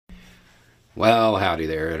Well, howdy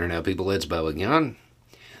there, Internet people. It's Bo again.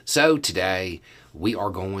 So, today we are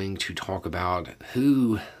going to talk about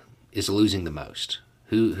who is losing the most,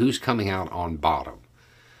 who's coming out on bottom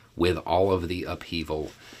with all of the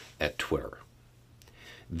upheaval at Twitter.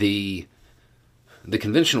 The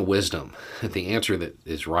conventional wisdom, the answer that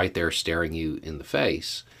is right there staring you in the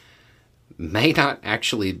face, may not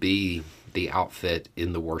actually be the outfit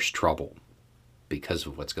in the worst trouble because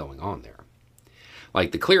of what's going on there.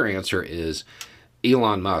 Like, the clear answer is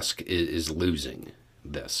Elon Musk is losing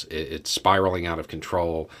this. It's spiraling out of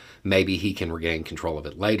control. Maybe he can regain control of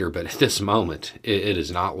it later, but at this moment, it is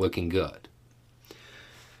not looking good.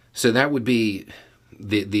 So that would be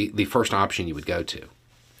the first option you would go to.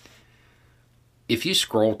 If you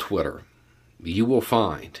scroll Twitter, you will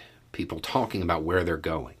find people talking about where they're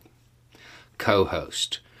going.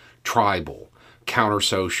 Co-host, Tribal, Counter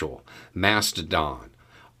Social, Mastodon,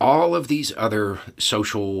 all of these other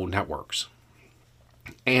social networks.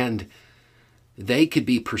 And they could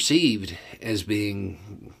be perceived as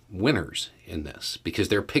being winners in this because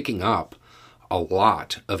they're picking up a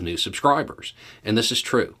lot of new subscribers. And this is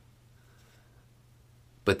true.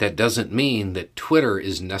 But that doesn't mean that Twitter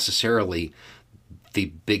is necessarily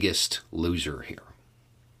the biggest loser here.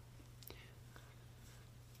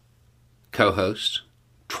 Co-host,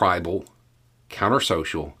 Tribal, Counter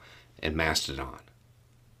Social, and Mastodon.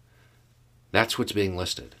 That's what's being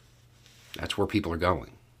listed. That's where people are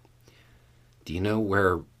going. Do you know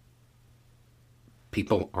where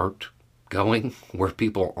people aren't going? Where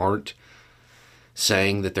people aren't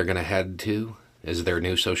saying that they're going to head to as their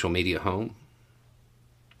new social media home?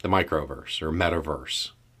 The microverse or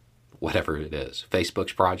metaverse, whatever it is.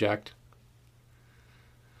 Facebook's project.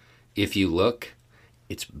 If you look,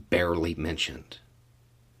 it's barely mentioned.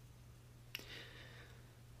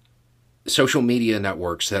 Social media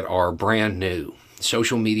networks that are brand new,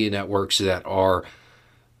 social media networks that are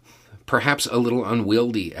perhaps a little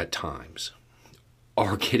unwieldy at times,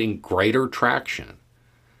 are getting greater traction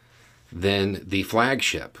than the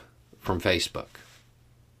flagship from Facebook.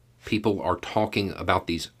 People are talking about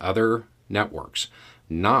these other networks,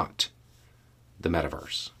 not the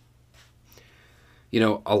metaverse. You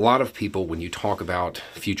know, a lot of people, when you talk about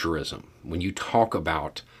futurism, when you talk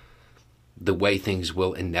about the way things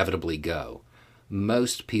will inevitably go,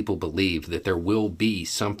 most people believe that there will be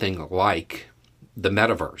something like the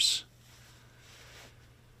metaverse.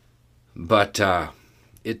 But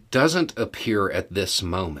it doesn't appear at this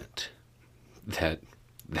moment that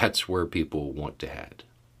that's where people want to head.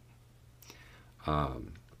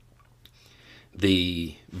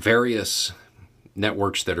 The various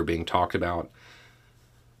networks that are being talked about,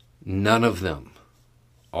 none of them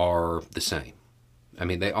are the same. I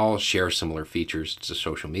mean, they all share similar features. It's a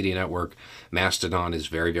social media network. Mastodon is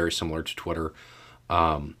very, very similar to Twitter.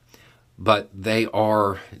 But they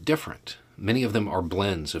are different. Many of them are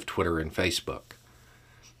blends of Twitter and Facebook.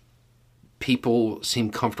 People seem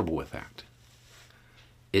comfortable with that.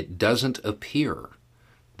 It doesn't appear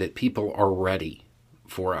that people are ready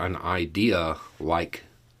for an idea like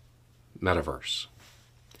metaverse.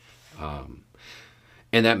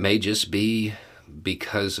 And that may just be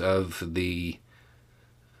because of the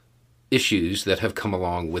issues that have come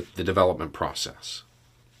along with the development process.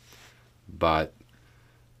 But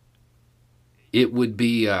it would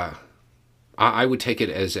be, I would take it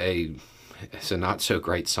as a not so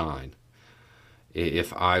great sign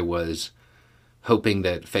if I was hoping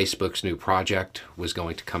that Facebook's new project was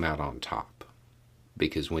going to come out on top.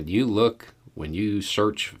 Because when you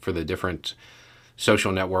search for the different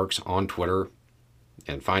social networks on Twitter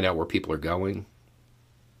and find out where people are going,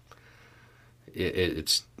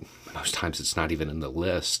 it's most times it's not even in the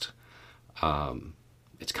list.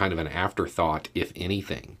 It's kind of an afterthought, if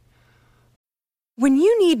anything. When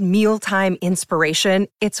you need mealtime inspiration,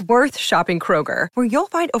 it's worth shopping Kroger, where you'll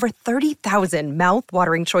find over 30,000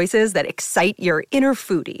 mouth-watering choices that excite your inner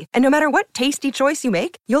foodie. And no matter what tasty choice you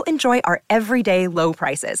make, you'll enjoy our everyday low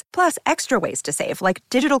prices, plus extra ways to save, like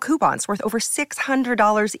digital coupons worth over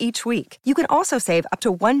 $600 each week. You can also save up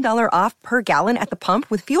to $1 off per gallon at the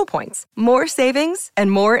pump with fuel points. More savings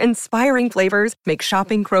and more inspiring flavors make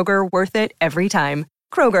shopping Kroger worth it every time.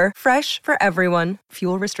 Kroger, fresh for everyone.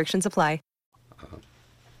 Fuel restrictions apply.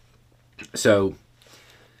 So,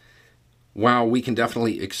 while we can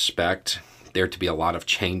definitely expect there to be a lot of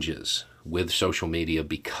changes with social media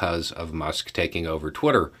because of Musk taking over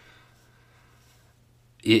Twitter,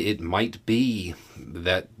 it might be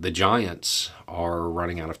that the giants are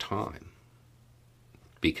running out of time.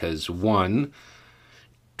 Because one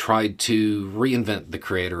tried to reinvent the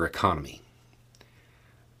creator economy.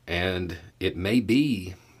 And it may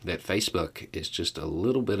be that Facebook is just a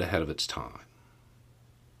little bit ahead of its time.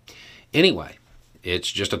 Anyway,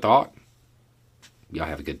 it's just a thought. Y'all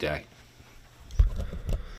have a good day.